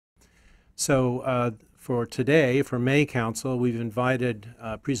For today, for May Council, we've invited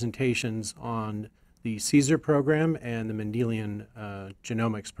presentations on the CSER program and the Mendelian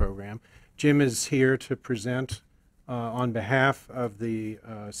Genomics program. Jim is here to present on behalf of the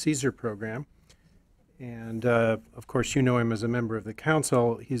CSER program. And of course, you know him as a member of the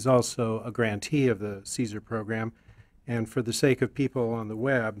council. He's also a grantee of the CSER program. And for the sake of people on the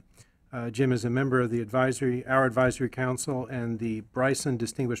web, Jim is a member of the our advisory council and the Bryson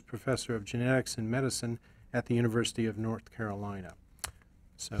Distinguished Professor of Genetics and Medicine at the University of North Carolina.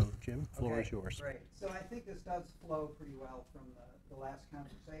 So, Jim, the floor is yours. Great. So I think this does flow pretty well from the last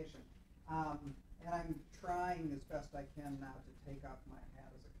conversation. And I'm trying as best I can now to take off my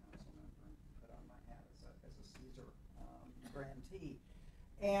hat as a council member and put on my hat as a CSER grantee.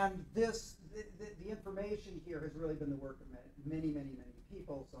 And the information here has really been the work of many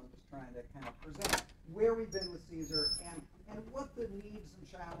people, so I'm just trying to kind of present where we've been with CSER and what the needs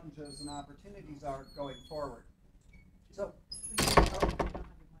and challenges and opportunities are going forward. So, God,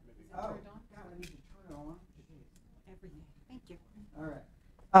 I need to turn it on. Everything. Thank you. All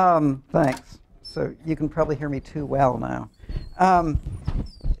right. Thanks. So you can probably hear me too well now.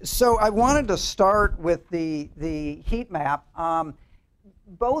 So I wanted to start with the heat map.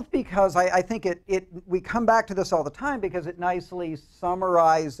 Both because I think we come back to this all the time because it nicely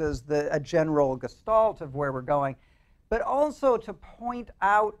summarizes a general gestalt of where we're going, but also to point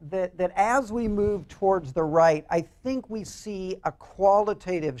out that as we move towards the right, I think we see a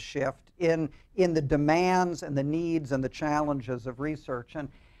qualitative shift in the demands and the needs and the challenges of research. And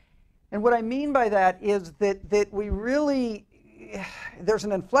what I mean by that is that we really, there's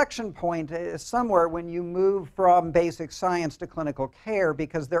an inflection point somewhere when you move from basic science to clinical care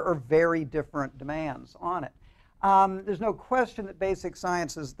because there are very different demands on it. There's no question that basic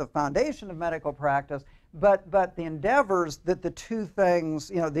science is the foundation of medical practice, but the endeavors that the two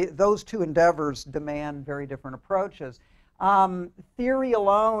things, those two endeavors demand very different approaches. Theory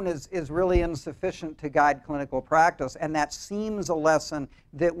alone is really insufficient to guide clinical practice, and that seems a lesson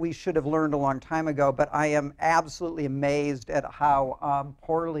that we should have learned a long time ago, but I am absolutely amazed at how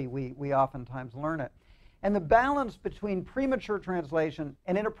poorly we oftentimes learn it. And the balance between premature translation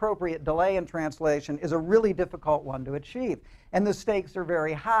and inappropriate delay in translation is a really difficult one to achieve, and the stakes are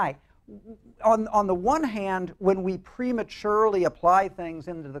very high. On the one hand, when we prematurely apply things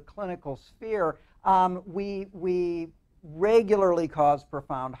into the clinical sphere, we regularly cause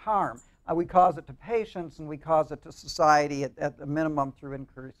profound harm. We cause it to patients and we cause it to society at the minimum through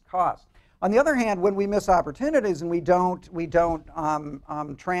increased costs. On the other hand, when we miss opportunities and we don't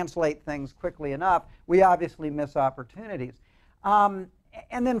translate things quickly enough, we obviously miss opportunities. And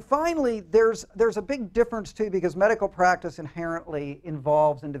then finally, there's a big difference too because medical practice inherently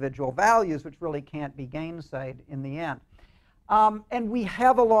involves individual values which really can't be gainsaid in the end. And we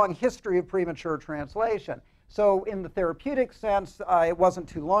have a long history of premature translation. So in the therapeutic sense, it wasn't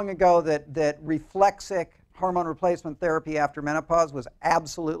too long ago that reflexic hormone replacement therapy after menopause was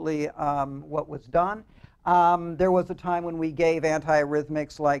absolutely what was done. There was a time when we gave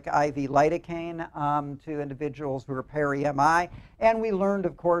antiarrhythmics like IV lidocaine to individuals who were peri-MI, and we learned,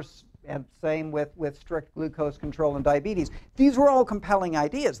 of course, and same with strict glucose control and diabetes. These were all compelling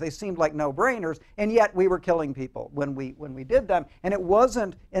ideas. They seemed like no-brainers, and yet we were killing people when we did them. And it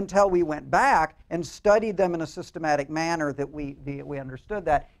wasn't until we went back and studied them in a systematic manner that we understood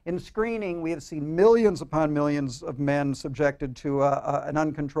that. In screening, we have seen millions upon millions of men subjected to an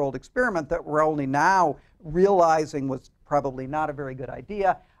uncontrolled experiment that we're only now realizing was probably not a very good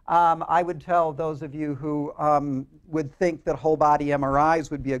idea. I would tell those of you who would think that whole body MRIs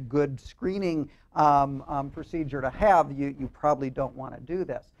would be a good screening procedure to have, you probably don't want to do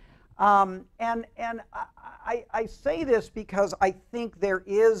this. And I say this because I think there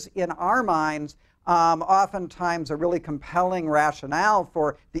is in our minds oftentimes a really compelling rationale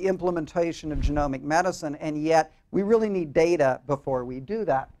for the implementation of genomic medicine, and yet we really need data before we do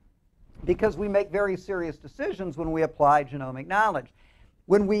that because we make very serious decisions when we apply genomic knowledge.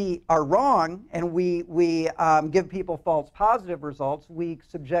 When we are wrong and we give people false positive results, we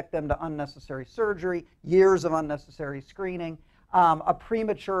subject them to unnecessary surgery, years of unnecessary screening, a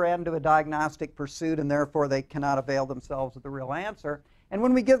premature end to a diagnostic pursuit, and therefore they cannot avail themselves of the real answer. And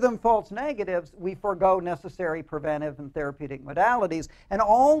when we give them false negatives, we forego necessary preventive and therapeutic modalities. And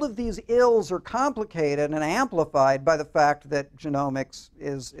all of these ills are complicated and amplified by the fact that genomics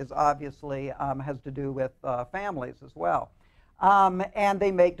is obviously has to do with families as well. And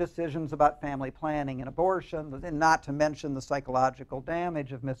they make decisions about family planning and abortion, and not to mention the psychological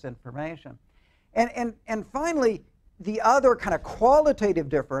damage of misinformation. And finally, the other kind of qualitative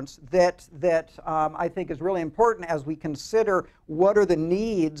difference that I think is really important as we consider what are the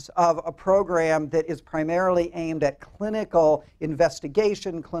needs of a program that is primarily aimed at clinical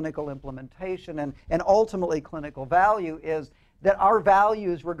investigation, clinical implementation, and ultimately clinical value is that our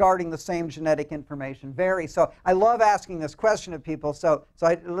values regarding the same genetic information vary. So I love asking this question of people.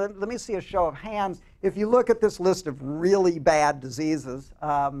 Let me see a show of hands. If you look at this list of really bad diseases,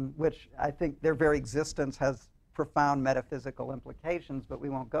 which I think their very existence has profound metaphysical implications, but we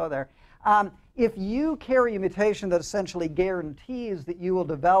won't go there. If you carry a mutation that essentially guarantees that you will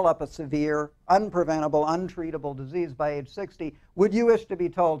develop a severe, unpreventable, untreatable disease by age 60, would you wish to be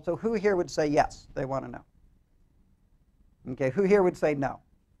told? So who here would say yes? They want to know. Okay, who here would say no?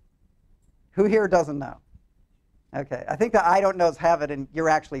 Who here doesn't know? Okay, I think the I don't knows have it, and you're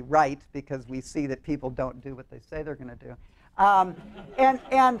actually right, because we see that people don't do what they say they're going to do.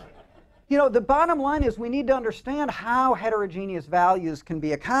 And you know, the bottom line is we need to understand how heterogeneous values can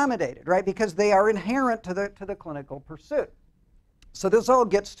be accommodated, right? Because they are inherent to the clinical pursuit. So this all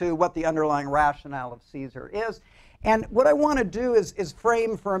gets to what the underlying rationale of CSER is. And what I want to do is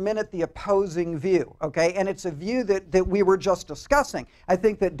frame for a minute the opposing view, okay? And it's a view that we were just discussing. I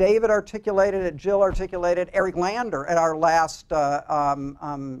think that David articulated it, Jill articulated, Eric Lander at our last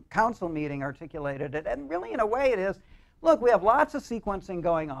council meeting articulated it. And really, in a way, it is, look, we have lots of sequencing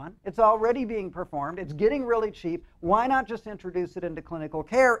going on. It's already being performed. It's getting really cheap. Why not just introduce it into clinical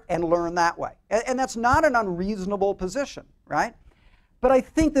care and learn that way? And that's not an unreasonable position, right? But I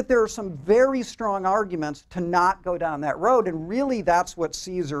think that there are some very strong arguments to not go down that road, and really that's what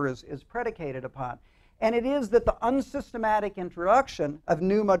CSER is predicated upon. And it is that the unsystematic introduction of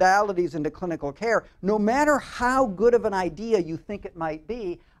new modalities into clinical care, no matter how good of an idea you think it might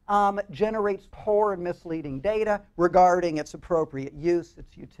be, generates poor and misleading data regarding its appropriate use,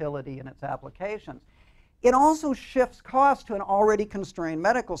 its utility, and its applications. It also shifts costs to an already constrained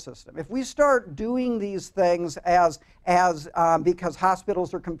medical system. If we start doing these things because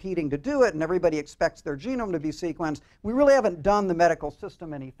hospitals are competing to do it and everybody expects their genome to be sequenced, we really haven't done the medical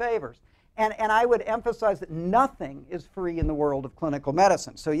system any favors. And I would emphasize that nothing is free in the world of clinical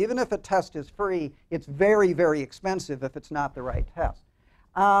medicine. So even if a test is free, it's very, very expensive if it's not the right test.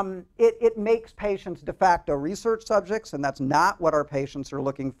 It makes patients de facto research subjects, and that's not what our patients are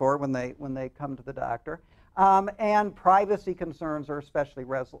looking for when they come to the doctor. And privacy concerns are especially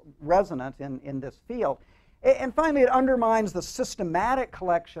resonant in this field. And finally, it undermines the systematic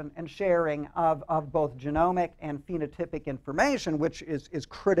collection and sharing of both genomic and phenotypic information, which is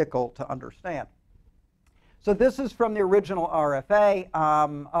critical to understand. So this is from the original RFA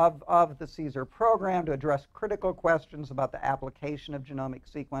of the CSER program to address critical questions about the application of genomic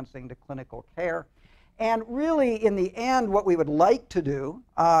sequencing to clinical care. And really, in the end, what we would like to do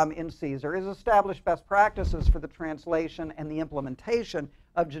in CSER is establish best practices for the translation and the implementation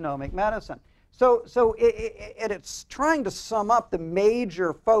of genomic medicine. So it's trying to sum up the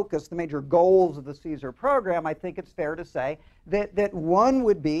major focus, the major goals of the CSER program. I think it's fair to say that one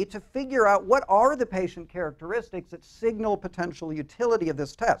would be to figure out what are the patient characteristics that signal potential utility of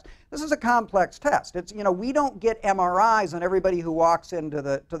this test. This is a complex test. It's, you know, we don't get MRIs on everybody who walks into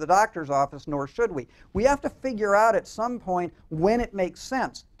the doctor's office, nor should we. We have to figure out at some point when it makes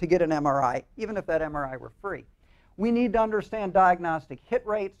sense to get an MRI, even if that MRI were free. We need to understand diagnostic hit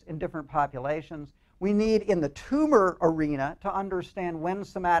rates in different populations. We need, in the tumor arena, to understand when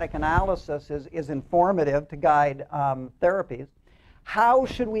somatic analysis is informative to guide therapies. How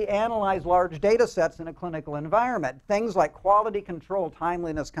should we analyze large data sets in a clinical environment? Things like quality control,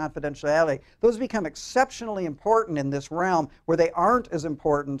 timeliness, confidentiality, those become exceptionally important in this realm where they aren't as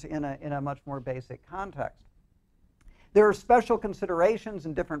important in a much more basic context. There are special considerations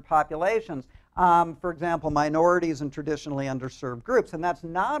in different populations. For example, minorities and traditionally underserved groups. And that's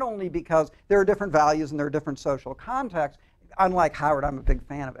not only because there are different values and there are different social contexts. Unlike Howard, I'm a big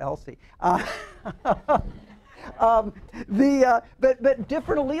fan of Elsie. But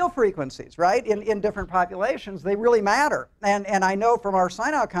different allele frequencies, right, in different populations, they really matter. And I know from our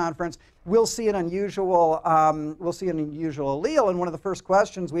sign-out conference, we'll see an unusual allele, and one of the first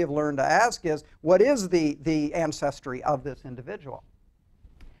questions we have learned to ask is, what is the ancestry of this individual?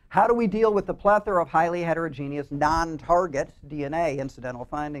 How do we deal with the plethora of highly heterogeneous non-target DNA, incidental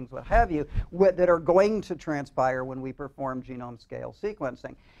findings, what have you, that are going to transpire when we perform genome-scale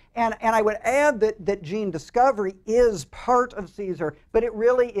sequencing? And I would add that gene discovery is part of CSER, but it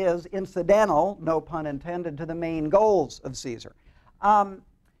really is incidental, no pun intended, to the main goals of CSER.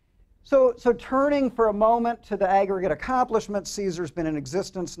 So turning for a moment to the aggregate accomplishments, CSER's been in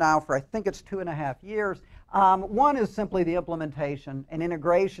existence now for, I think it's 2.5 years. One is simply the implementation and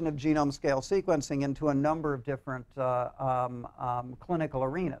integration of genome scale sequencing into a number of different clinical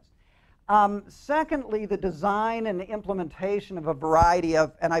arenas. Secondly, the design and implementation of a variety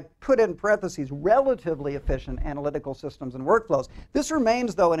of, and I put in parentheses, relatively efficient analytical systems and workflows. This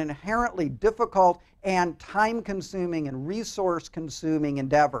remains, though, an inherently difficult and time-consuming and resource-consuming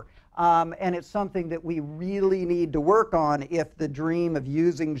endeavor. And it's something that we really need to work on if the dream of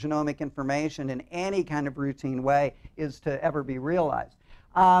using genomic information in any kind of routine way is to ever be realized.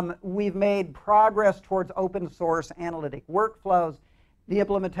 We've made progress towards open source analytic workflows, the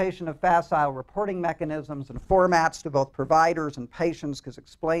implementation of facile reporting mechanisms and formats to both providers and patients, because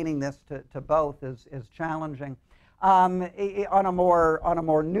explaining this to both is challenging. On a more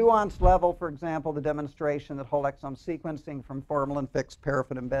nuanced level, for example, the demonstration that whole exome sequencing from formalin-fixed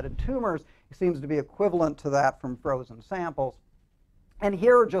paraffin-embedded tumors seems to be equivalent to that from frozen samples. And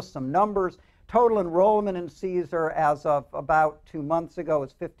here are just some numbers. Total enrollment in CSER as of about 2 months ago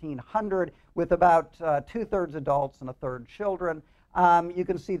is 1,500, with about 2/3 adults and 1/3 children. You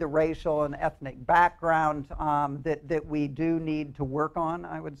can see the racial and ethnic background that we do need to work on,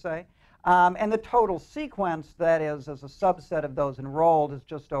 I would say. And the total sequence, that is, as a subset of those enrolled, is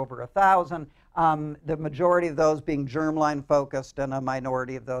just over 1,000. The majority of those being germline focused, and a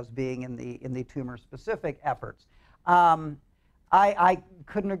minority of those being in the tumor-specific efforts. I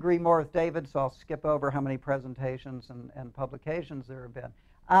couldn't agree more with David, so I'll skip over how many presentations and publications there have been.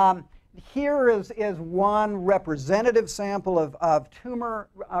 Here is one representative sample of tumor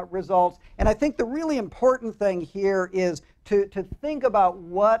results, and I think the really important thing here is to think about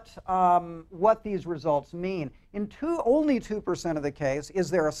what these results mean. In only 2% of the case is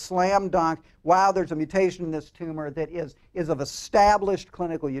there a slam dunk, wow, there's a mutation in this tumor that is of established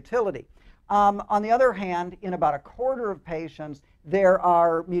clinical utility. On the other hand, in about 1/4 of patients, there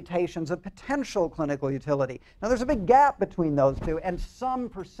are mutations of potential clinical utility. Now, there's a big gap between those two, and some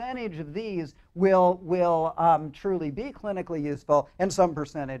percentage of these will truly be clinically useful, and some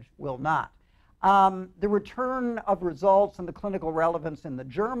percentage will not. The return of results and the clinical relevance in the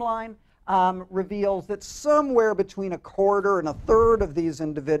germline reveals that somewhere between 1/4 and 1/3 of these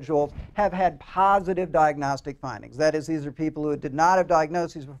individuals have had positive diagnostic findings. That is, these are people who did not have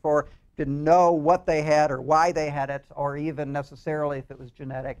diagnoses before, didn't know what they had or why they had it, or even necessarily if it was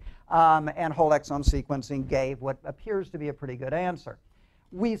genetic, and whole exome sequencing gave what appears to be a pretty good answer.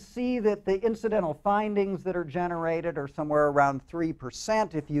 We see that the incidental findings that are generated are somewhere around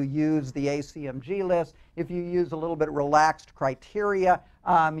 3% if you use the ACMG list. If you use a little bit relaxed criteria,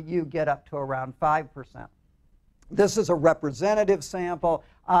 you get up to around 5%. This is a representative sample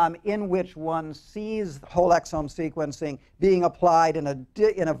in which one sees whole exome sequencing being applied in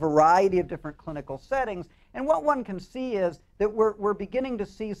a variety of different clinical settings. And what one can see is that we're beginning to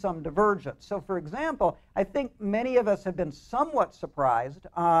see some divergence. So, for example, I think many of us have been somewhat surprised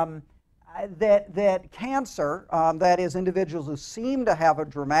that cancer, that is, individuals who seem to have a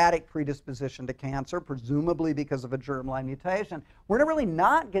dramatic predisposition to cancer, presumably because of a germline mutation, we're really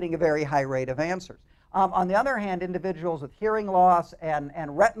not getting a very high rate of answers. On the other hand, individuals with hearing loss and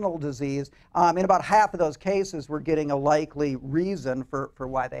retinal disease, in about half of those cases, we're getting a likely reason for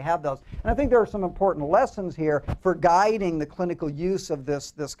why they have those. And I think there are some important lessons here for guiding the clinical use of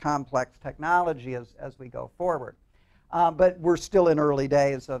this complex technology as we go forward. But we're still in early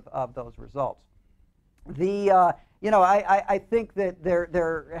days of those results. I think that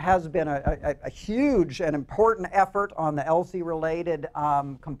there has been a huge and important effort on the ELSI-related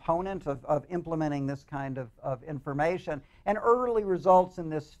component of implementing this kind of information. And early results in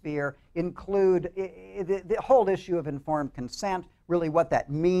this sphere include the whole issue of informed consent, really what that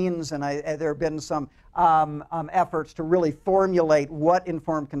means. And there have been some efforts to really formulate what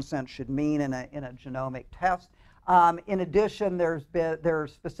informed consent should mean in a genomic test. In addition, there are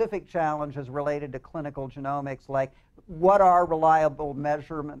specific challenges related to clinical genomics, like what are reliable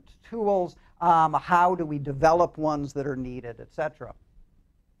measurement tools, how do we develop ones that are needed, etc.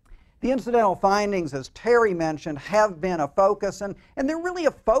 The incidental findings, as Terry mentioned, have been a focus, and they're really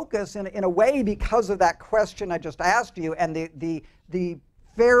a focus in a way because of that question I just asked you and the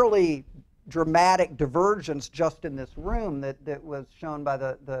fairly dramatic divergence just in this room that was shown by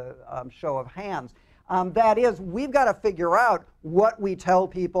the show of hands. That is, we've got to figure out what we tell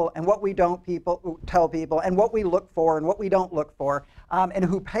people and what we don't tell people, and what we look for and what we don't look for, and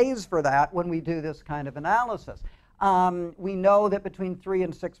who pays for that when we do this kind of analysis. We know that between 3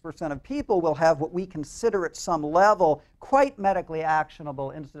 and 6% of people will have what we consider at some level quite medically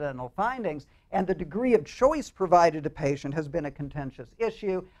actionable incidental findings, and the degree of choice provided to patient has been a contentious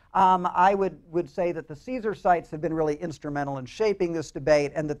issue. I would say that the Caesar sites have been really instrumental in shaping this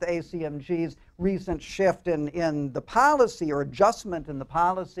debate, and that the ACMG's recent shift in the policy or adjustment in the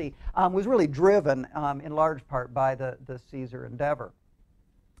policy was really driven in large part by the Caesar endeavor.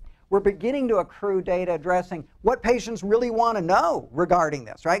 We're beginning to accrue data addressing what patients really want to know regarding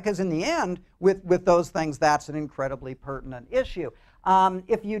this, right? Because in the end, with those things, that's an incredibly pertinent issue.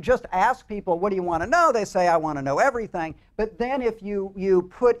 If you just ask people, what do you want to know? They say, I want to know everything. But then if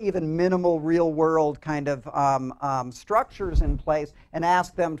you put even minimal real-world kind of structures in place and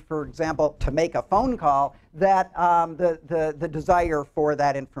ask them, for example, to make a phone call, that the desire for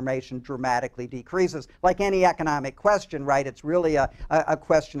that information dramatically decreases. Like any economic question, right? It's really a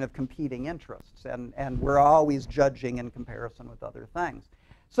question of competing interests. And we're always judging in comparison with other things.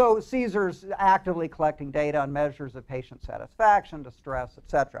 So Caesar's actively collecting data on measures of patient satisfaction, distress, et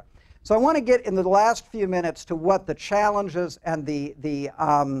cetera. So I want to get in the last few minutes to what the challenges and the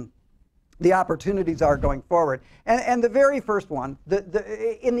opportunities are going forward. And the very first one,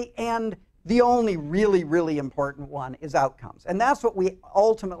 in the end, the only really important one is outcomes. And that's what we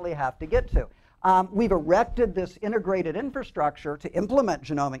ultimately have to get to. We've erected this integrated infrastructure to implement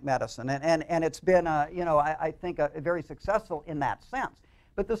genomic medicine, and it's been, I think, very successful in that sense.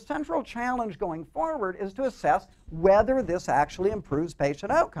 But the central challenge going forward is to assess whether this actually improves patient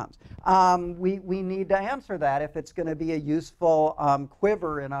outcomes. We need to answer that if it's going to be a useful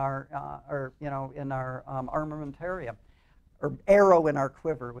quiver in our, armamentarium, or arrow in our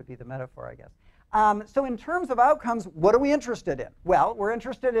quiver would be the metaphor, I guess. So in terms of outcomes, what are we interested in? Well, we're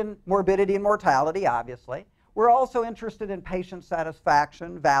interested in morbidity and mortality, obviously. We're also interested in patient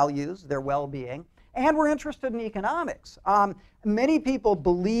satisfaction, values, their well-being. And we're interested in economics. Many people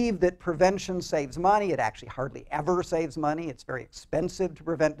believe that prevention saves money. It actually hardly ever saves money. It's very expensive to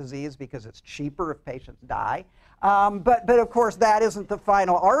prevent disease because it's cheaper if patients die. But of course, that isn't the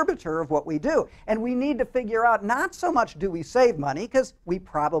final arbiter of what we do. And we need to figure out not so much do we save money, because we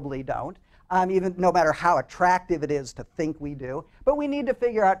probably don't, even no matter how attractive it is to think we do. But we need to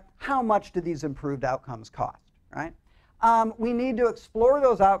figure out how much do these improved outcomes cost, right? We need to explore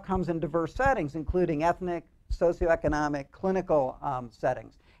those outcomes in diverse settings, including ethnic, socioeconomic, clinical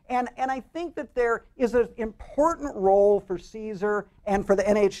settings. And I think that there is an important role for Caesar and for the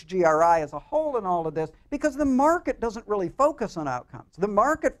NHGRI as a whole in all of this, because the market doesn't really focus on outcomes. The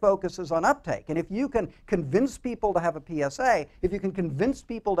market focuses on uptake. And if you can convince people to have a PSA, if you can convince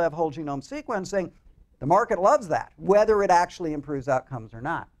people to have whole genome sequencing, the market loves that, whether it actually improves outcomes or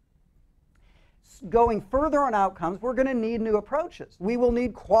not. Going further on outcomes, we're going to need new approaches. We will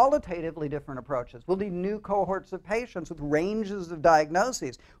need qualitatively different approaches. We'll need new cohorts of patients with ranges of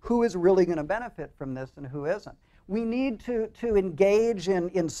diagnoses. Who is really going to benefit from this and who isn't? We need to engage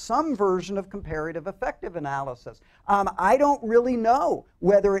in some version of comparative effective analysis. I don't really know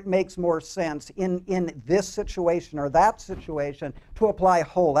whether it makes more sense in this situation or that situation to apply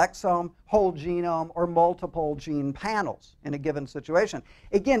whole exome, whole genome, or multiple gene panels in a given situation.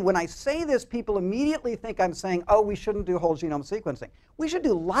 Again, when I say this, people immediately think I'm saying, oh, we shouldn't do whole genome sequencing. We should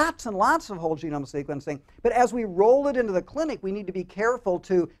do lots and lots of whole genome sequencing, but as we roll it into the clinic, we need to be careful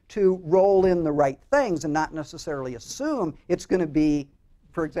to roll in the right things and not necessarily assume it's going to be,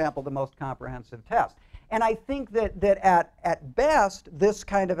 for example, the most comprehensive test. And I think that at best, this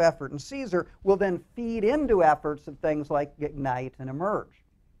kind of effort in Caesar will then feed into efforts of things like Ignite and Emerge.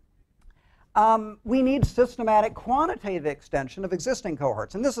 We need systematic quantitative extension of existing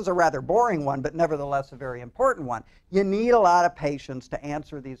cohorts. And this is a rather boring one, but nevertheless a very important one. You need a lot of patients to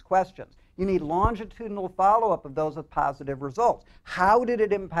answer these questions. You need longitudinal follow-up of those with positive results. How did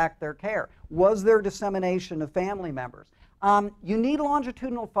it impact their care? Was there dissemination of family members? You need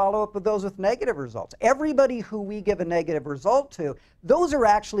longitudinal follow-up of those with negative results. Everybody who we give a negative result to, those are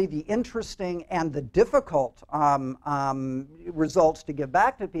actually the interesting and the difficult results to give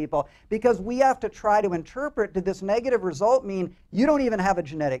back to people, because we have to try to interpret, did this negative result mean you don't even have a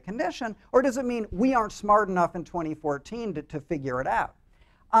genetic condition, or does it mean we aren't smart enough in 2014 to figure it out?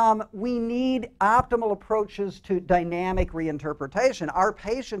 We need optimal approaches to dynamic reinterpretation. Our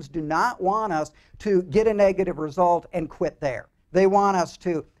patients do not want us to get a negative result and quit there. They want us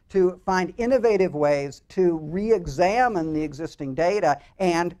to find innovative ways to re-examine the existing data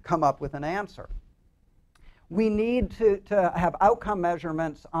and come up with an answer. We need to have outcome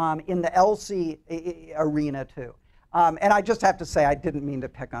measurements in the LC arena too. And I just have to say, I didn't mean to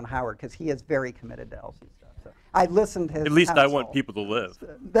pick on Howard, because he is very committed to LC stuff. So I listened to his At least counsel. I want people to live.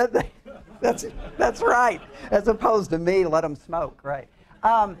 That's right, as opposed to me, let them smoke, right?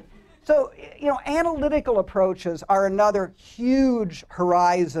 So, analytical approaches are another huge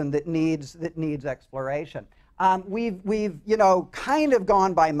horizon that needs exploration. We've you know, kind of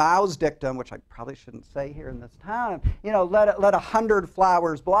gone by Mao's dictum, which I probably shouldn't say here in this town, you know, let 100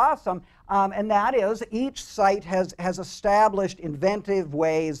 flowers blossom, and that is each site has established inventive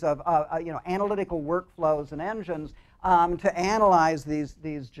ways of you know, analytical workflows and engines to analyze these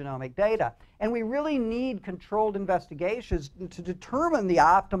genomic data. And we really need controlled investigations to determine the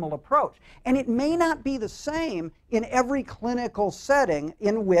optimal approach. And it may not be the same in every clinical setting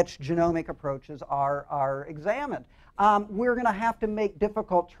in which genomic approaches are examined. We're going to have to make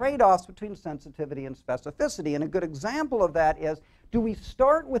difficult trade-offs between sensitivity and specificity. And a good example of that is, do we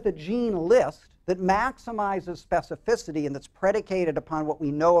start with a gene list that maximizes specificity and that's predicated upon what we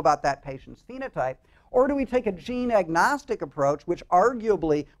know about that patient's phenotype? Or do we take a gene-agnostic approach, which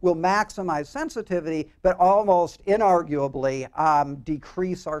arguably will maximize sensitivity, but almost inarguably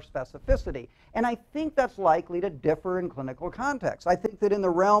decrease our specificity? And I think that's likely to differ in clinical contexts. I think that in the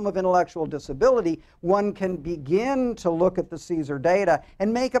realm of intellectual disability, one can begin to look at the CSER data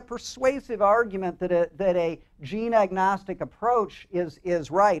and make a persuasive argument that a gene-agnostic approach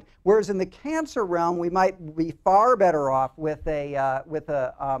is right, whereas in the cancer realm, we might be far better off with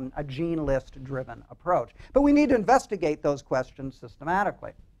a gene list-driven approach. But we need to investigate those questions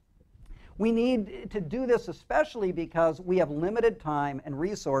systematically. We need to do this especially because we have limited time and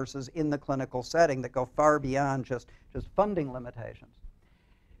resources in the clinical setting that go far beyond just funding limitations.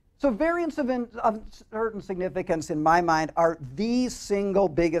 So variants of uncertain significance, in my mind, are the single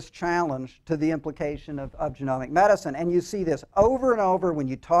biggest challenge to the implication of genomic medicine. And you see this over and over when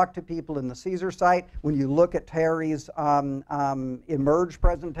you talk to people in the CSER site, when you look at Terry's eMERGE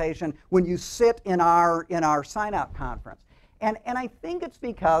presentation, when you sit in our sign-out conference. And I think it's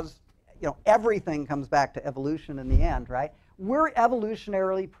because, you know, everything comes back to evolution in the end, right? We're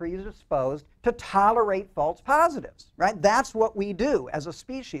evolutionarily predisposed to tolerate false positives, right? That's what we do as a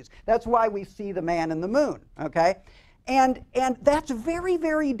species. That's why we see the man in the moon, okay? And that's very,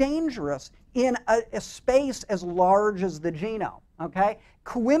 very dangerous in a space as large as the genome, okay?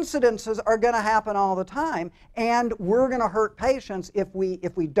 Coincidences are going to happen all the time, and we're going to hurt patients if we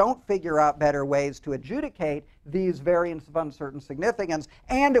don't figure out better ways to adjudicate these variants of uncertain significance,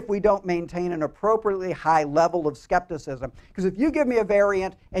 and if we don't maintain an appropriately high level of skepticism. Because if you give me a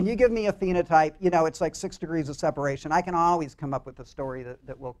variant and you give me a phenotype, you know, it's like 6 degrees of separation. I can always come up with a story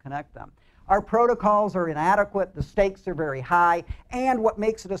that will connect them. Our protocols are inadequate, the stakes are very high, and what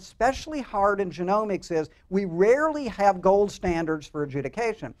makes it especially hard in genomics is we rarely have gold standards for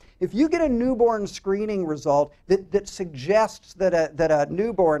adjudication. If you get a newborn screening result that suggests that a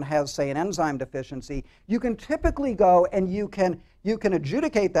newborn has, say, an enzyme deficiency, you can typically go and you can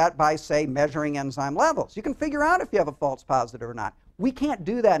adjudicate that by, say, measuring enzyme levels. You can figure out if you have a false positive or not. We can't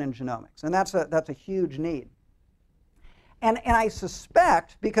do that in genomics, and that's a huge need. And I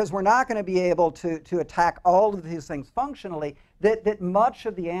suspect, because we're not going to be able to attack all of these things functionally, that much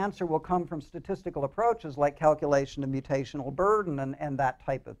of the answer will come from statistical approaches like calculation of mutational burden and that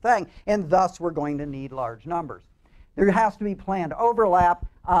type of thing, and thus we're going to need large numbers. There has to be planned overlap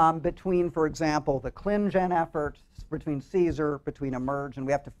between, for example, the ClinGen efforts, between CSER, between eMERGE, and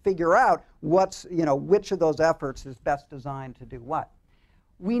we have to figure out which of those efforts is best designed to do what.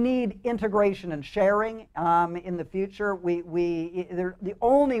 We need integration and sharing in the future. The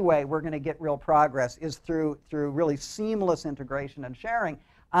only way we're going to get real progress is through really seamless integration and sharing.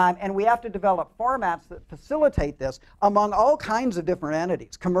 And we have to develop formats that facilitate this among all kinds of different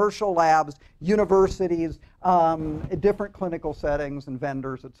entities, commercial labs, universities, different clinical settings and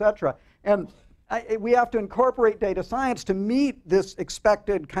vendors, et cetera. And we have to incorporate data science to meet this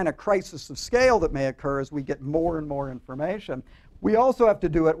expected kind of crisis of scale that may occur as we get more and more information. We also have to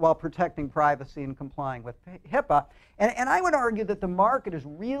do it while protecting privacy and complying with HIPAA. And I would argue that the market is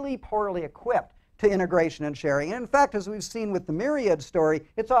really poorly equipped to integration and sharing. And in fact, as we've seen with the Myriad story,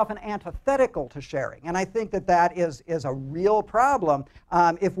 it's often antithetical to sharing. And I think that is a real problem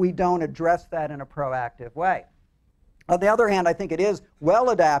if we don't address that in a proactive way. On the other hand, I think it is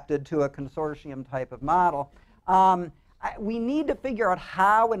well adapted to a consortium type of model. We need to figure out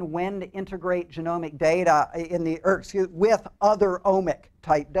how and when to integrate genomic data with other omic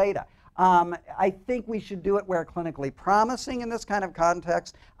type data. I think we should do it where clinically promising in this kind of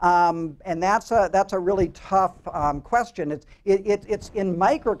context, and that's a really tough question. It's in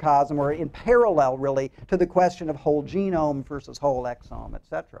microcosm or in parallel really to the question of whole genome versus whole exome, et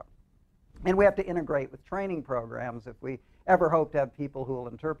cetera. And we have to integrate with training programs if we ever hope to have people who will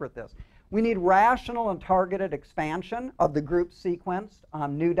interpret this. We need rational and targeted expansion of the group sequenced,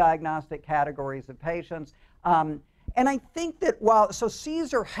 new diagnostic categories of patients. And I think that so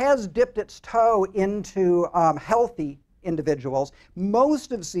CSER has dipped its toe into healthy individuals.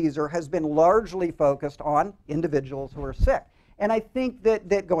 Most of CSER has been largely focused on individuals who are sick. And I think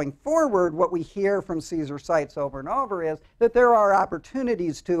that going forward, what we hear from CSER sites over and over is that there are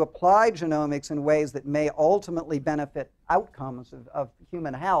opportunities to apply genomics in ways that may ultimately benefit outcomes of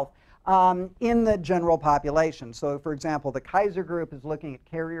human health in the general population. So, for example, the Kaiser Group is looking at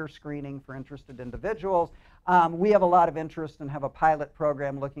carrier screening for interested individuals. We have a lot of interest and have a pilot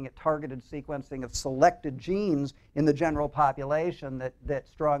program looking at targeted sequencing of selected genes in the general population that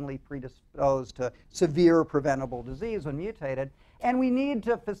strongly predispose to severe preventable disease when mutated. And we need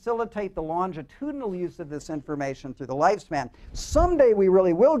to facilitate the longitudinal use of this information through the lifespan. Someday we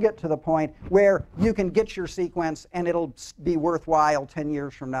really will get to the point where you can get your sequence and it'll be worthwhile 10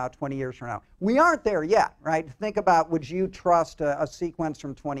 years from now, 20 years from now. We aren't there yet, right? Think about, would you trust a sequence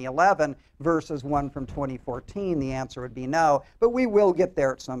from 2011 versus one from 2014? The answer would be no. But we will get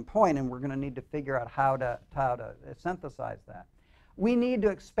there at some point, and we're going to need to figure out how to synthesize that. We need to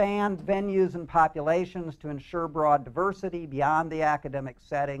expand venues and populations to ensure broad diversity beyond the academic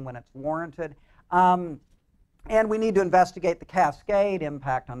setting when it's warranted. And we need to investigate the cascade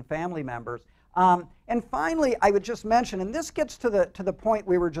impact on family members. And finally, I would just mention, and this gets to the point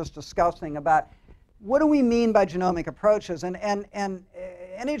we were just discussing about what do we mean by genomic approaches, and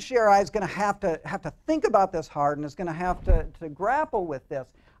NHGRI is going to have to think about this hard and is going to have to grapple with this.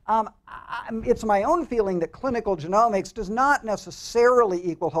 It's my own feeling that clinical genomics does not necessarily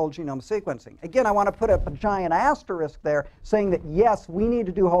equal whole genome sequencing. Again, I want to put up a giant asterisk there saying that yes, we need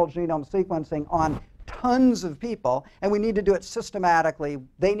to do whole genome sequencing on tons of people, and we need to do it systematically.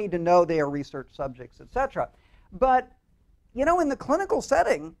 They need to know they are research subjects, etc. But you know, in the clinical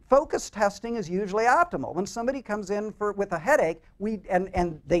setting, focus testing is usually optimal. When somebody comes in with a headache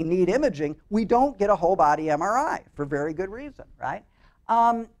and they need imaging, we don't get a whole body MRI for very good reason, right?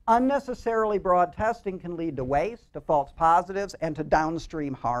 Unnecessarily broad testing can lead to waste, to false positives, and to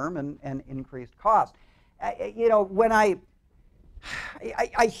downstream harm and increased cost. You know, when I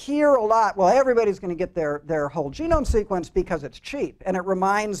hear a lot, well, everybody's going to get their whole genome sequence because it's cheap. And it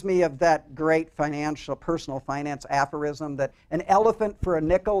reminds me of that great personal finance aphorism that an elephant for a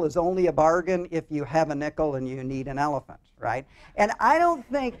nickel is only a bargain if you have a nickel and you need an elephant, right? And I don't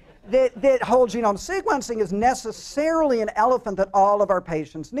think that whole genome sequencing is necessarily an elephant that all of our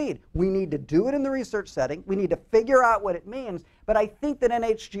patients need. We need to do it in the research setting. We need to figure out what it means. But I think that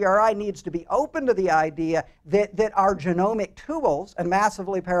NHGRI needs to be open to the idea that our genomic tools, and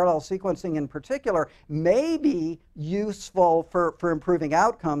massively parallel sequencing in particular, may be useful for improving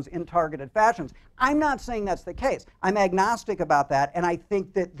outcomes in targeted fashions. I'm not saying that's the case. I'm agnostic about that, and I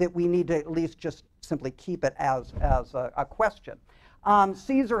think that we need to at least just simply keep it as a question.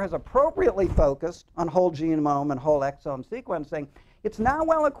 CSER has appropriately focused on whole genome and whole exome sequencing. It's now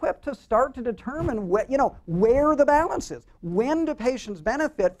well equipped to start to determine where the balance is. When do patients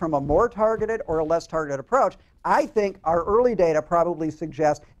benefit from a more targeted or a less targeted approach? I think our early data probably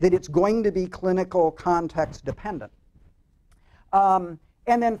suggests that it's going to be clinical context dependent.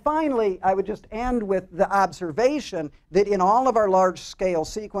 And then finally, I would just end with the observation that in all of our large-scale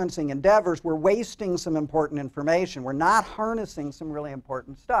sequencing endeavors, we're wasting some important information. We're not harnessing some really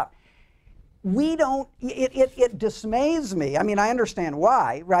important stuff. It dismays me. I mean, I understand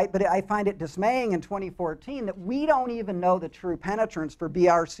why, right? But I find it dismaying in 2014 that we don't even know the true penetrance for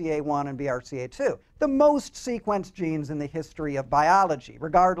BRCA1 and BRCA2, the most sequenced genes in the history of biology,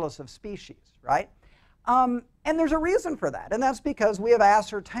 regardless of species, right? And there's a reason for that, and that's because we have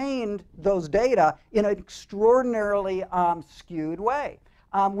ascertained those data in an extraordinarily skewed way.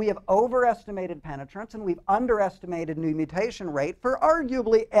 We have overestimated penetrance, and we've underestimated new mutation rate for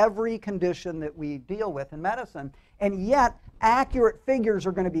arguably every condition that we deal with in medicine. And yet, accurate figures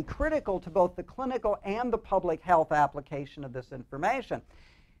are going to be critical to both the clinical and the public health application of this information.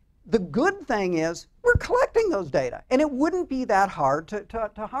 The good thing is we're collecting those data, and it wouldn't be that hard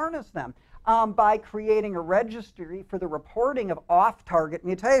to harness them. By creating a registry for the reporting of off-target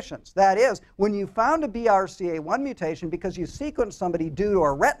mutations. That is, when you found a BRCA1 mutation because you sequenced somebody due to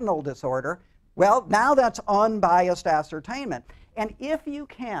a retinal disorder, well, now that's unbiased ascertainment. And if you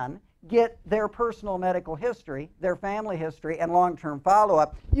can get their personal medical history, their family history, and long-term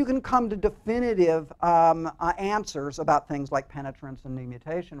follow-up, you can come to definitive answers about things like penetrance and new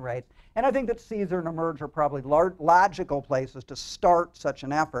mutation rates. And I think that CSER and eMERGE are probably logical places to start such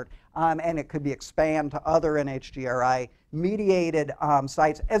an effort, and it could be expand to other NHGRI-mediated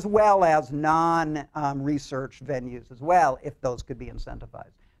sites, as well as non-research venues as well, if those could be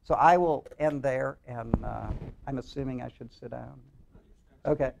incentivized. So I will end there, and I'm assuming I should sit down.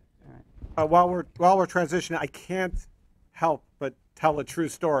 Okay. All right. While we're transitioning, I can't help but tell a true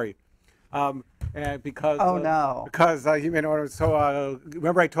story. because Oh, no. because you may know. So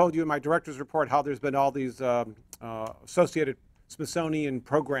remember, I told you in my director's report how there's been all these associated Smithsonian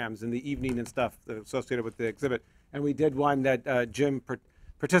programs in the evening and stuff associated with the exhibit, and we did one that Jim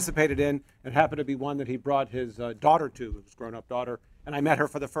participated in, and happened to be one that he brought his daughter to, his grown-up daughter, and I met her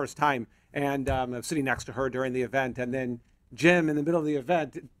for the first time, and I was sitting next to her during the event, and then Jim, in the middle of the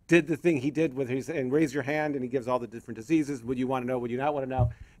event, did the thing he did with his, and raise your hand, and he gives all the different diseases. Would you want to know? Would you not want to know?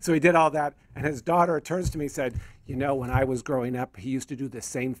 So he did all that, and his daughter turns to me and said, you know, when I was growing up, he used to do the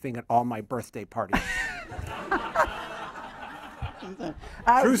same thing at all my birthday parties.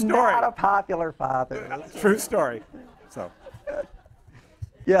 True story. Not a popular father. True story. So.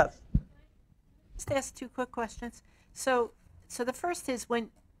 Yes. Just ask two quick questions. So the first is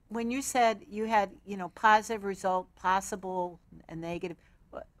when you said you had, positive result, possible, and negative.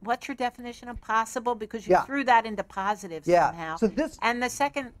 What's your definition of possible? Because you threw that into positive somehow. So this. And the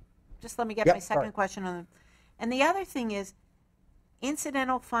second, just let me get my second question on. And the other thing is,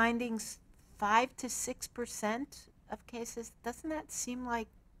 incidental findings, 5 to 6% of cases. Doesn't that seem like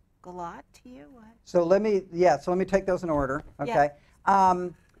a lot to you? So let me take those in order. Okay. Yeah.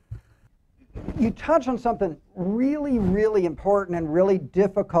 You touch on something really, really important and really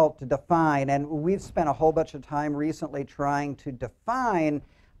difficult to define, and we've spent a whole bunch of time recently trying to define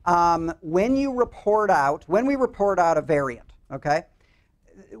when we report out a variant. Okay,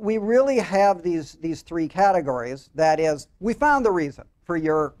 we really have these three categories. That is, we found the reason for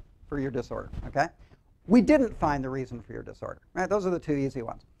your disorder. Okay, we didn't find the reason for your disorder. Right, those are the two easy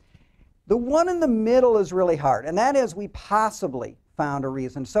ones. The one in the middle is really hard, and that is we possibly found a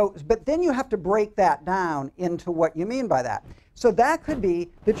reason. So, but then you have to break that down into what you mean by that. So that could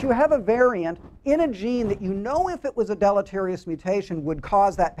be that you have a variant in a gene that you know if it was a deleterious mutation would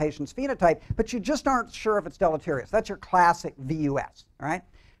cause that patient's phenotype, but you just aren't sure if it's deleterious. That's your classic VUS, all right?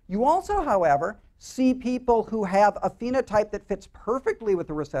 You also, however, see people who have a phenotype that fits perfectly with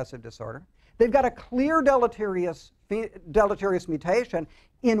the recessive disorder. They've got a clear deleterious mutation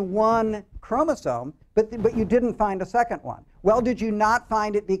in one chromosome, but you didn't find a second one. Well, did you not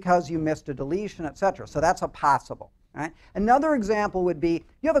find it because you missed a deletion, et cetera? So that's a possible. Right? Another example would be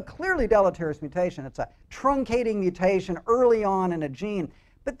you have a clearly deleterious mutation. It's a truncating mutation early on in a gene,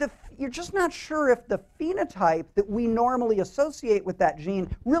 but you're just not sure if the phenotype that we normally associate with that gene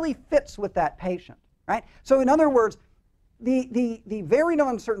really fits with that patient. Right? So in other words, the variant of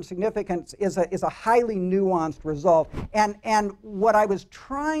uncertain significance is a highly nuanced result, and what I was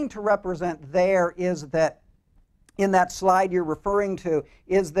trying to represent there is that in that slide you're referring to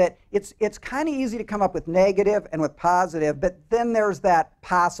is that it's kind of easy to come up with negative and with positive, but then there's that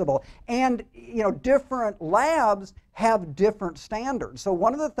possible, and different labs have different standards. So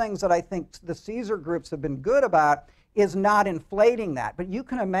one of the things that I think the Caesar groups have been good about is not inflating that. But you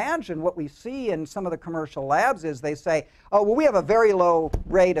can imagine what we see in some of the commercial labs is they say, oh, well, we have a very low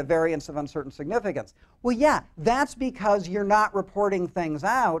rate of variants of uncertain significance. Well, yeah, that's because you're not reporting things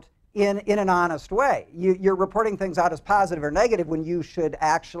out in an honest way. You're reporting things out as positive or negative when you should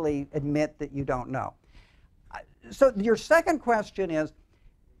actually admit that you don't know. So your second question is,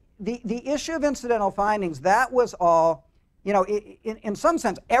 the issue of incidental findings, that was all, in some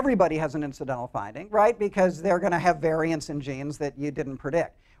sense, everybody has an incidental finding, right? Because they're going to have variants in genes that you didn't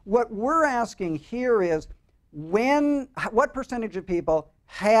predict. What we're asking here is what percentage of people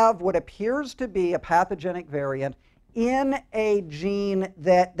have what appears to be a pathogenic variant in a gene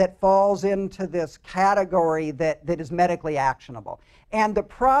that falls into this category that is medically actionable. And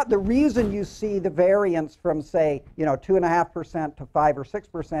the reason you see the variance from, say, 2.5% to 5 or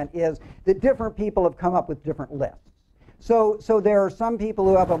 6% is that different people have come up with different lists. So there are some people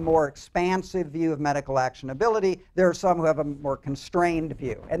who have a more expansive view of medical actionability. There are some who have a more constrained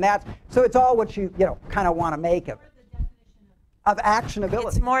view. And so it's all what you kind of want to make of it. Of actionability.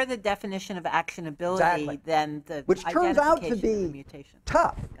 It's more the definition of actionability than the which turns out to be mutation.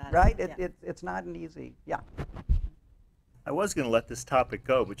 Tough, right? Yeah. It's not an easy, I was going to let this topic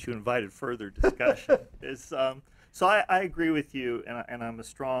go, but you invited further discussion. So I agree with you, and I'm a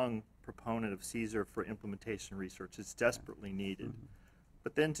strong proponent of Caesar for implementation research. It's desperately needed. Mm-hmm.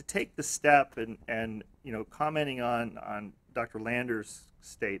 But then to take the step and commenting on Dr. Lander's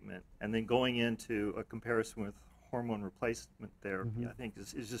statement and then going into a comparison with hormone replacement therapy, I think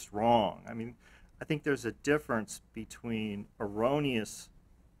is just wrong. I mean, I think there's a difference between erroneous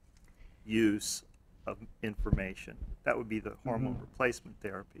use of information, that would be the hormone replacement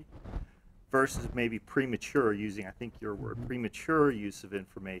therapy, versus maybe premature using, I think your word, premature use of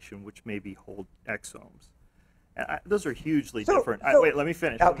information, which maybe hold exomes. And those are hugely different. Wait, let me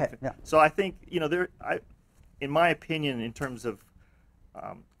finish. Okay. Yeah. So I think, in my opinion, in terms of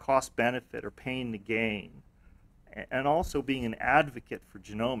cost benefit or pain to gain, and also being an advocate for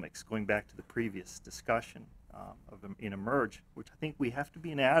genomics, going back to the previous discussion in Emerge, which I think we have to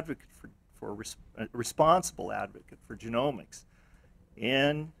be an advocate for a responsible advocate for genomics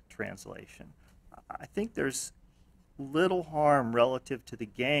in translation. I think there's little harm relative to the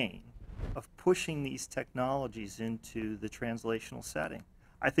gain of pushing these technologies into the translational setting.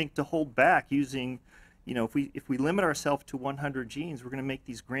 I think to hold back using, if we limit ourselves to 100 genes, we're going to make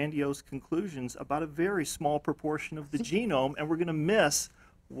these grandiose conclusions about a very small proportion of the genome, and we're going to miss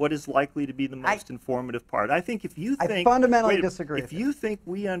what is likely to be the most informative part. I think if you think— I fundamentally disagree. If you think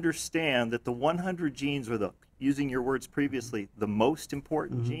we understand that the 100 genes are the, using your words previously, the most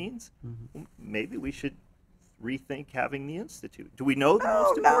important genes, well, maybe we should rethink having the institute. Do we know the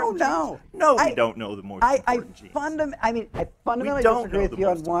most important genes? No, we don't know the most important genes. I fundamentally disagree with you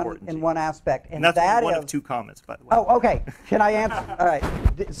in one aspect, and that's that one is— of two comments, by the way. Oh, okay. Can I answer? All right.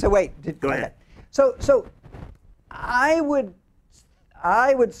 So wait. Go ahead. So I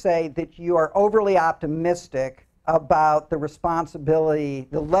would say that you are overly optimistic about the responsibility,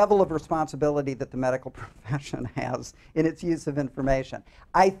 the level of responsibility that the medical profession has in its use of information.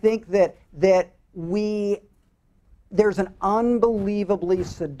 I think that there's an unbelievably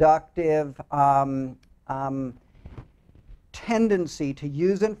seductive tendency to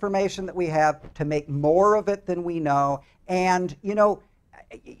use information that we have to make more of it than we know. And,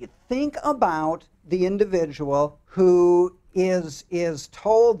 think about the individual who is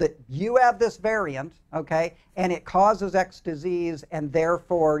told that you have this variant, okay, and it causes X disease, and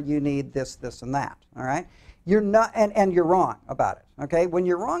therefore you need this, this, and that, all right? You're not, and you're wrong about it, okay? When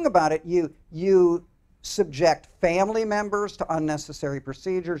you're wrong about it, you subject family members to unnecessary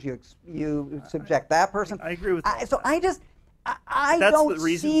procedures. You subject that person. I agree with that. So I don't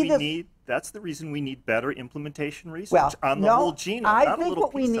see this. That's the reason we need better implementation research on the whole genome. I think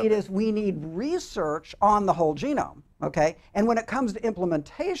what we need is we need research on the whole genome. Okay, and when it comes to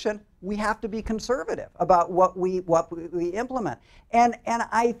implementation, we have to be conservative about what we implement. And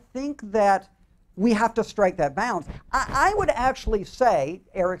I think that we have to strike that balance. I would actually say,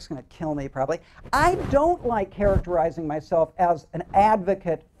 Eric's going to kill me probably, I don't like characterizing myself as an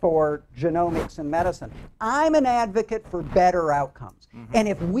advocate for genomics in medicine. I'm an advocate for better outcomes. And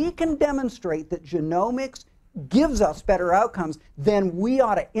if we can demonstrate that genomics gives us better outcomes, then we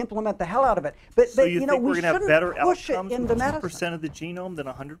ought to implement the hell out of it. But so you think we're going to have better push outcomes it into with medicine. 2% of the genome than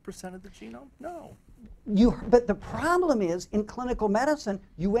 100% of the genome? No. But the problem is, in clinical medicine,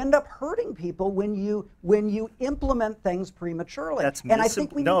 you end up hurting people when you implement things prematurely. That's and I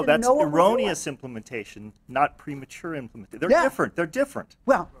think we no, need to that's know erroneous implementation, not premature implementation. They're different. They're different.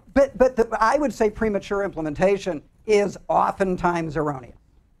 Well, but I would say premature implementation is oftentimes erroneous.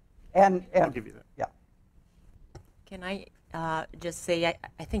 And I'll give you that. Yeah. Can I just say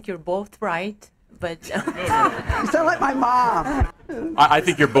I think you're both right, but You sound like my mom. I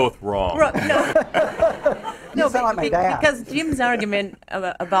think you're both wrong. You sound like my dad. Because Jim's argument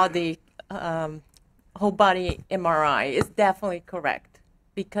about the whole body MRI is definitely correct,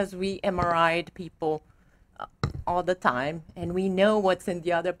 because we MRI'd people all the time, and we know what's in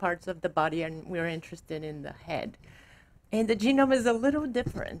the other parts of the body, and we're interested in the head. And the genome is a little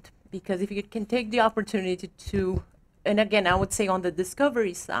different, because if you can take the opportunity to, and again, I would say on the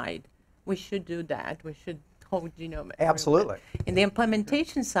discovery side, we should do that. We should whole genome. Absolutely. In the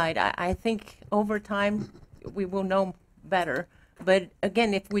implementation side, I think over time we will know better. But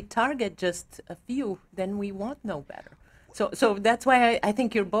again, if we target just a few, then we won't know better. So that's why I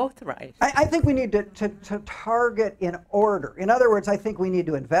think you're both right. I think we need to target in order. In other words, I think we need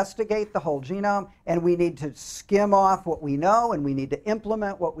to investigate the whole genome, and we need to skim off what we know, and we need to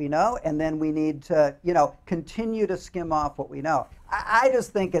implement what we know, and then we need to, continue to skim off what we know. I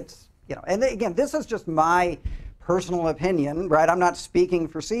just think it's, and again, this is just my personal opinion, right? I'm not speaking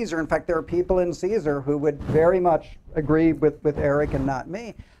for Caesar. In fact, there are people in Caesar who would very much agree with Eric and not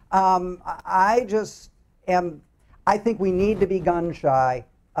me. I think we need to be gun shy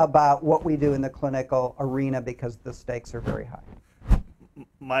about what we do in the clinical arena because the stakes are very high.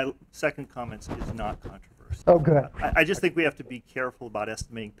 My second comment is not controversial. Oh, good. I just think we have to be careful about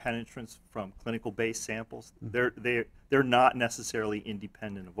estimating penetrance from clinical-based samples. They're not necessarily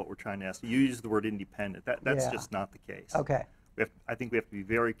independent of what we're trying to estimate. You use the word independent. That's just not the case. Okay. I think we have to be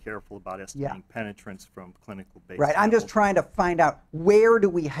very careful about estimating penetrance from clinical-based Right. samples. I'm just trying to find out where do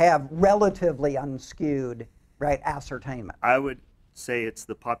we have relatively unskewed, ascertainment. I would say it's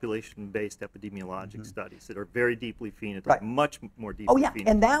the population-based epidemiologic studies that are very deeply phenotyped, much more deeply phenotyped.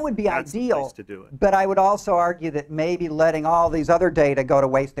 And that would be That's ideal. the place to do it. But I would also argue that maybe letting all these other data go to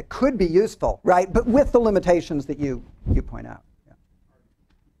waste that could be useful, right? But with the limitations that you point out.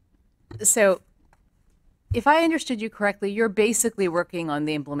 So if I understood you correctly, you're basically working on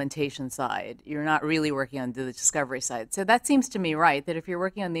the implementation side. You're not really working on the discovery side. So that seems to me right, that if you're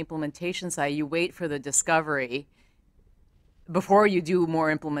working on the implementation side, you wait for the discovery before you do more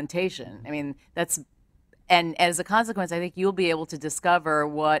implementation. I mean, and as a consequence, I think you'll be able to discover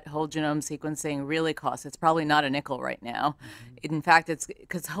what whole genome sequencing really costs. It's probably not a nickel right now. In fact, it's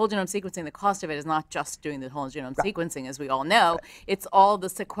because whole genome sequencing, the cost of it is not just doing the whole genome sequencing, as we all know. It's all the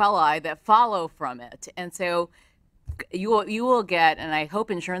sequelae that follow from it. And so you will get, and I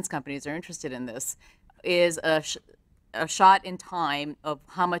hope insurance companies are interested in this, is a shot in time of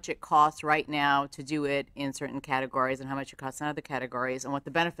how much it costs right now to do it in certain categories and how much it costs in other categories and what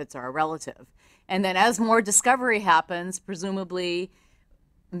the benefits are relative. And then as more discovery happens, presumably,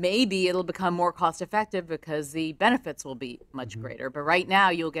 maybe it'll become more cost effective because the benefits will be much greater. But right now,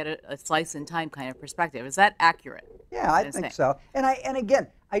 you'll get a slice in time kind of perspective. Is that accurate? Yeah, I think so. And again,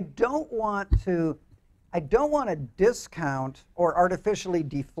 I don't want to discount or artificially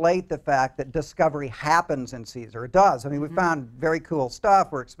deflate the fact that discovery happens in Caesar. It does. I mean, we found very cool stuff.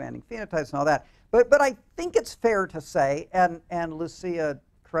 We're expanding phenotypes and all that. But I think it's fair to say, and Lucia,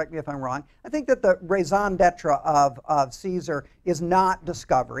 correct me if I'm wrong, I think that the raison d'etre of Caesar is not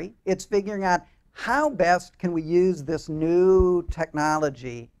discovery. It's figuring out how best can we use this new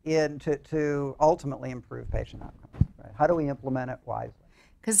technology to ultimately improve patient outcomes. Right? How do we implement it wisely?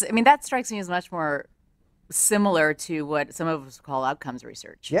 Because, I mean, that strikes me as much more similar to what some of us call outcomes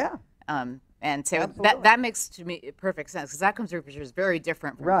research. Yeah. And so Absolutely. that makes to me perfect sense, because outcomes research is very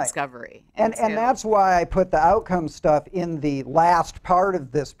different from discovery. And that's why I put the outcome stuff in the last part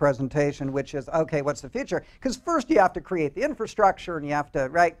of this presentation, which is, okay, what's the future? Because first you have to create the infrastructure, and you have to,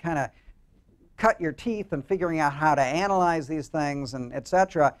 kind of cut your teeth in figuring out how to analyze these things, and et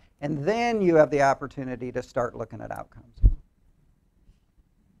cetera. And then you have the opportunity to start looking at outcomes.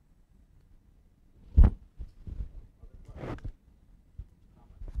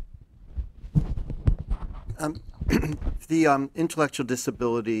 The intellectual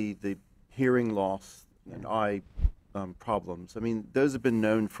disability, the hearing loss, and eye problems, I mean, those have been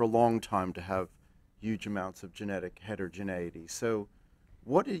known for a long time to have huge amounts of genetic heterogeneity. So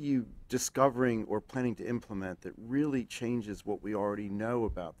what are you discovering or planning to implement that really changes what we already know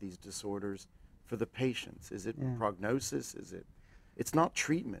about these disorders for the patients? Is it prognosis? It's not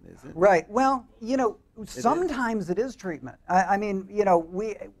treatment, is it? Right. Well, sometimes it is treatment. I mean,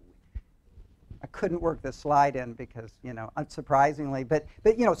 I couldn't work this slide in because, unsurprisingly, but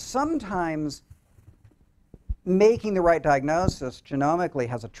sometimes making the right diagnosis genomically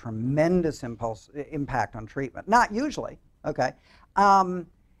has a tremendous impact on treatment. Not usually, okay? And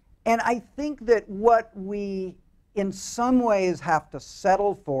I think that what we, in some ways, have to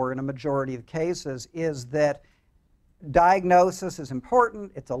settle for in a majority of cases is that diagnosis is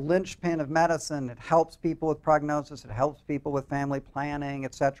important. It's a linchpin of medicine. It helps people with prognosis. It helps people with family planning,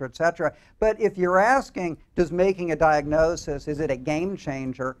 et cetera, et cetera. But if you're asking, does making a diagnosis, is it a game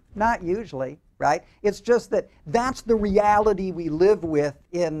changer? Not usually, right? It's just that that's the reality we live with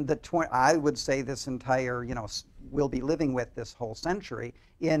in the, I would say this entire, we'll be living with this whole century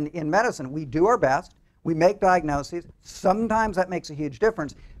in medicine. We do our best. We make diagnoses. Sometimes that makes a huge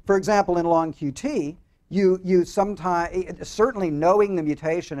difference. For example, in long QT, you sometimes, certainly knowing the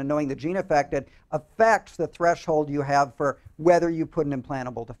mutation and knowing the gene affected affects the threshold you have for whether you put an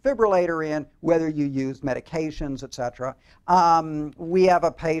implantable defibrillator in, whether you use medications, et cetera. We have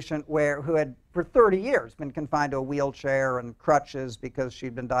a patient who had for 30 years been confined to a wheelchair and crutches because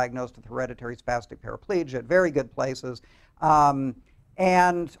she'd been diagnosed with hereditary spastic paraplegia at very good places.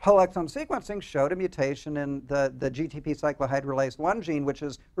 And whole exome sequencing showed a mutation in the GTP cyclohydrolase 1 gene, which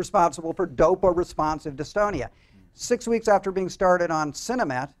is responsible for dopa-responsive dystonia. 6 weeks after being started on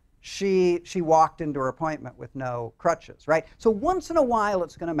Cinemet, she walked into her appointment with no crutches, right? So once in a while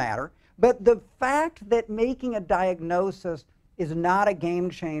it's going to matter, but the fact that making a diagnosis is not a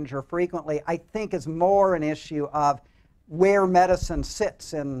game changer frequently, I think is more an issue of where medicine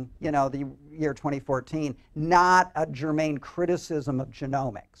sits in the year 2014, not a germane criticism of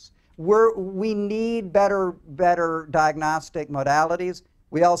genomics. We need better diagnostic modalities.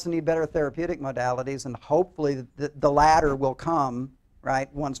 We also need better therapeutic modalities, and hopefully the latter will come,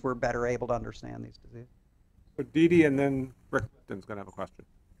 right, once we're better able to understand these diseases. So Didi, and then Rick Clifton's going to have a question.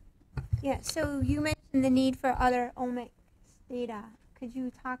 Yeah, so you mentioned the need for other omics data. Could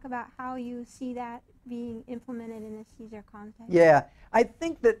you talk about how you see that being implemented in a Caesar context? Yeah, I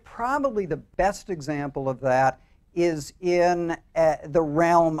think that probably the best example of that is in the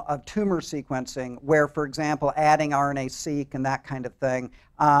realm of tumor sequencing, where, for example, adding RNA-seq and that kind of thing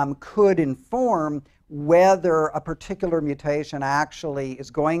could inform whether a particular mutation actually is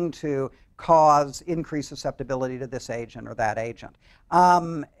going to cause increased susceptibility to this agent or that agent.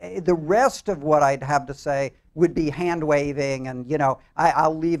 The rest of what I'd have to say would be hand waving, and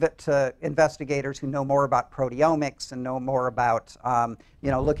I'll leave it to investigators who know more about proteomics and know more about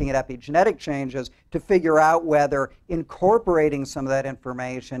looking at epigenetic changes to figure out whether incorporating some of that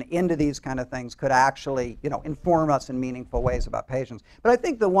information into these kind of things could actually inform us in meaningful ways about patients. But I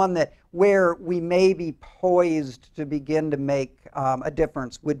think the one where we may be poised to begin to make a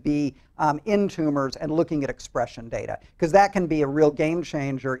difference would be in tumors and looking at expression data, because that can be a real game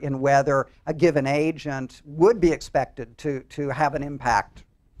changer in whether a given agent would be expected to have an impact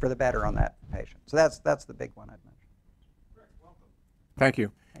for the better on that patient. So that's the big one I'd mention. Thank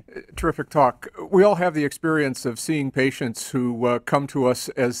you. Terrific talk. We all have the experience of seeing patients who come to us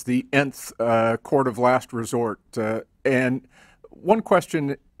as the nth court of last resort. And one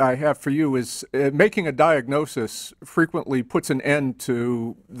question I have for you is, making a diagnosis frequently puts an end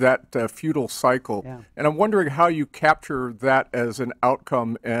to that futile cycle. Yeah. And I'm wondering how you capture that as an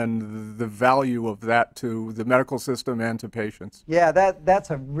outcome and the value of that to the medical system and to patients. Yeah, that's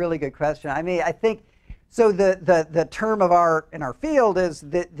a really good question. I mean, I think, so the term in our field is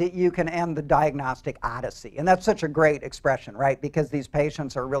that you can end the diagnostic odyssey. And that's such a great expression, right? Because these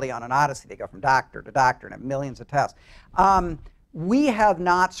patients are really on an odyssey. They go from doctor to doctor and have millions of tests. We have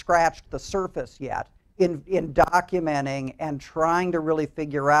not scratched the surface yet in documenting and trying to really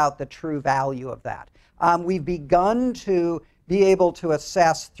figure out the true value of that. We've begun to be able to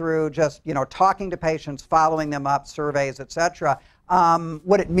assess through just talking to patients, following them up, surveys, et cetera,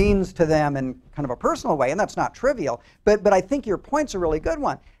 what it means to them in kind of a personal way, and that's not trivial. But I think your point's a really good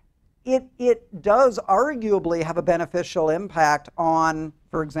one. It does arguably have a beneficial impact on,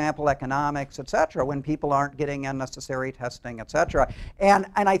 for example, economics, et cetera, when people aren't getting unnecessary testing, et cetera. And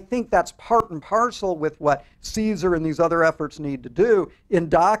I think that's part and parcel with what CSER and these other efforts need to do in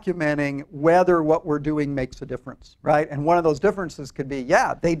documenting whether what we're doing makes a difference, right? And one of those differences could be,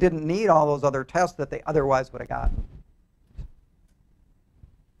 yeah, they didn't need all those other tests that they otherwise would have gotten.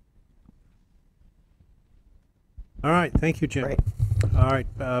 All right, thank you, Jim. Great. All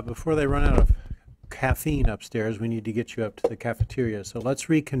right, before they run out of caffeine upstairs, we need to get you up to the cafeteria. So let's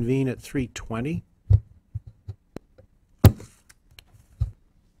reconvene at 3:20.